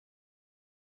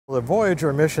The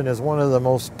Voyager mission is one of the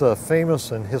most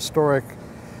famous and historic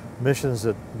missions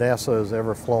that NASA has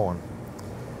ever flown.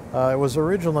 It was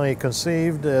originally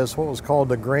conceived as what was called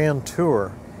the Grand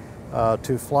Tour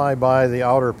to fly by the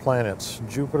outer planets,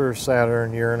 Jupiter,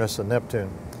 Saturn, Uranus, and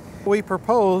Neptune. We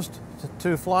proposed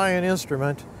to fly an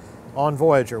instrument on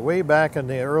Voyager way back in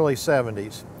the early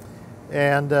 70s.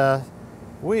 And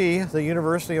we, the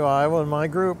University of Iowa, and my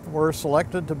group were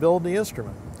selected to build the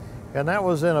instrument. And that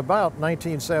was in about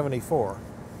 1974.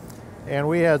 And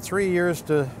we had 3 years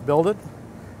to build it.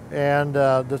 And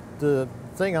the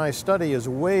thing I study is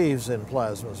waves in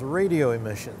plasmas, radio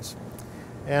emissions.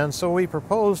 And so we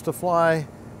proposed to fly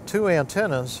 2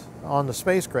 antennas on the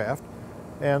spacecraft.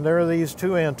 And there are these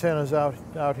 2 antennas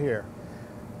out here.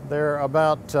 They're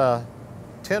about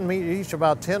 10 meters, each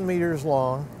about 10 meters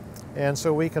long. And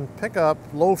so we can pick up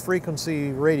low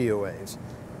frequency radio waves.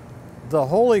 The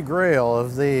holy grail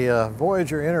of the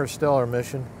Voyager interstellar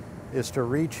mission is to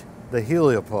reach the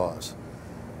heliopause.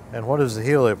 And what is the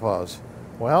heliopause?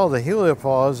 Well, the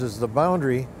heliopause is the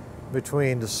boundary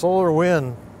between the solar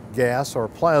wind gas or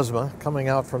plasma coming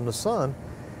out from the sun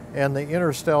and the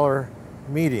interstellar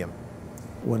medium.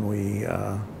 When we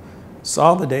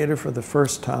saw the data for the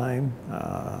first time,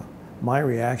 my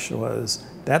reaction was,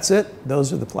 that's it.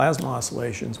 Those are the plasma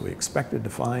oscillations we expected to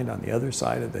find on the other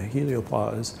side of the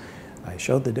heliopause. I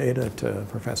showed the data to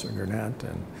Professor Gurnett,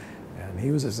 and he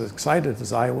was as excited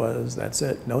as I was. That's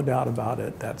it, no doubt about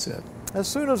it, that's it. As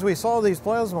soon as we saw these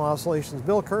plasma oscillations,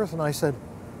 Bill Kurth and I said,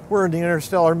 we're in the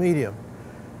interstellar medium.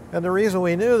 And the reason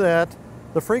we knew that,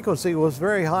 the frequency was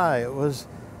very high. It was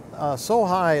so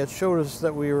high it showed us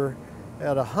that we were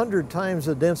at 100 times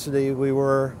the density we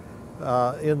were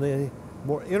in the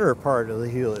more inner part of the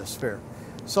heliosphere.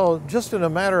 So just in a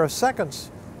matter of seconds,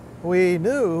 we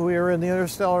knew we were in the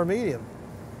interstellar medium.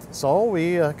 So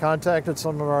we contacted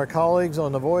some of our colleagues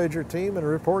on the Voyager team and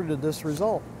reported this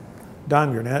result.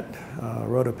 Don Gurnett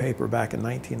wrote a paper back in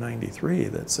 1993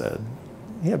 that said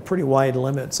he had pretty wide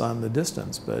limits on the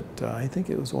distance, but I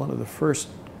think it was one of the first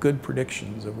good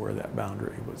predictions of where that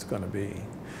boundary was going to be.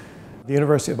 The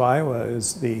University of Iowa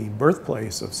is the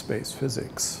birthplace of space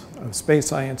physics, of space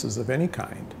sciences of any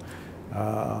kind.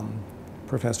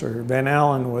 Professor Van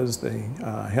Allen was the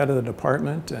head of the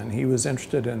department, and he was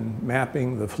interested in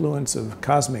mapping the fluence of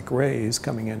cosmic rays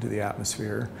coming into the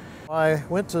atmosphere. I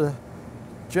went to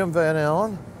Jim Van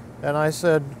Allen and I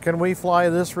said, can we fly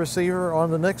this receiver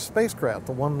on the next spacecraft,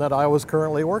 the one that I was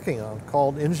currently working on,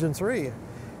 called Engine 3?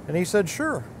 And he said,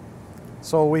 sure.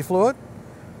 So we flew it,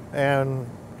 and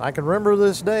I can remember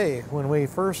this day when we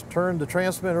first turned the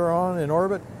transmitter on in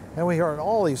orbit, and we heard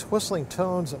all these whistling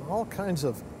tones and all kinds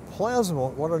of plasma,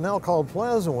 what are now called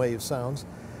plasma wave sounds,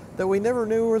 that we never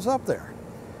knew was up there.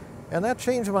 And that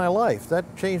changed my life.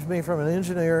 That changed me from an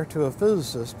engineer to a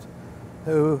physicist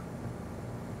who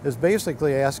is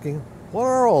basically asking, what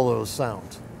are all those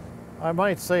sounds? I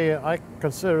might say I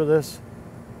consider this,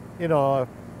 you know,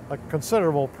 a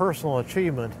considerable personal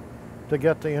achievement to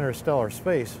get to interstellar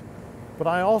space. But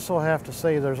I also have to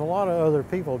say there's a lot of other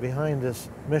people behind this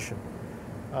mission.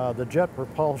 The Jet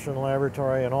Propulsion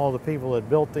Laboratory and all the people that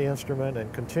built the instrument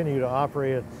and continue to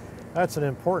operate it, that's an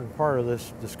important part of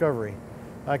this discovery.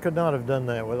 I could not have done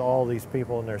that with all these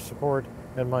people and their support,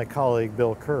 and my colleague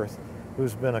Bill Kurth,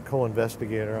 who's been a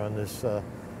co-investigator on this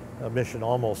mission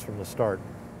almost from the start.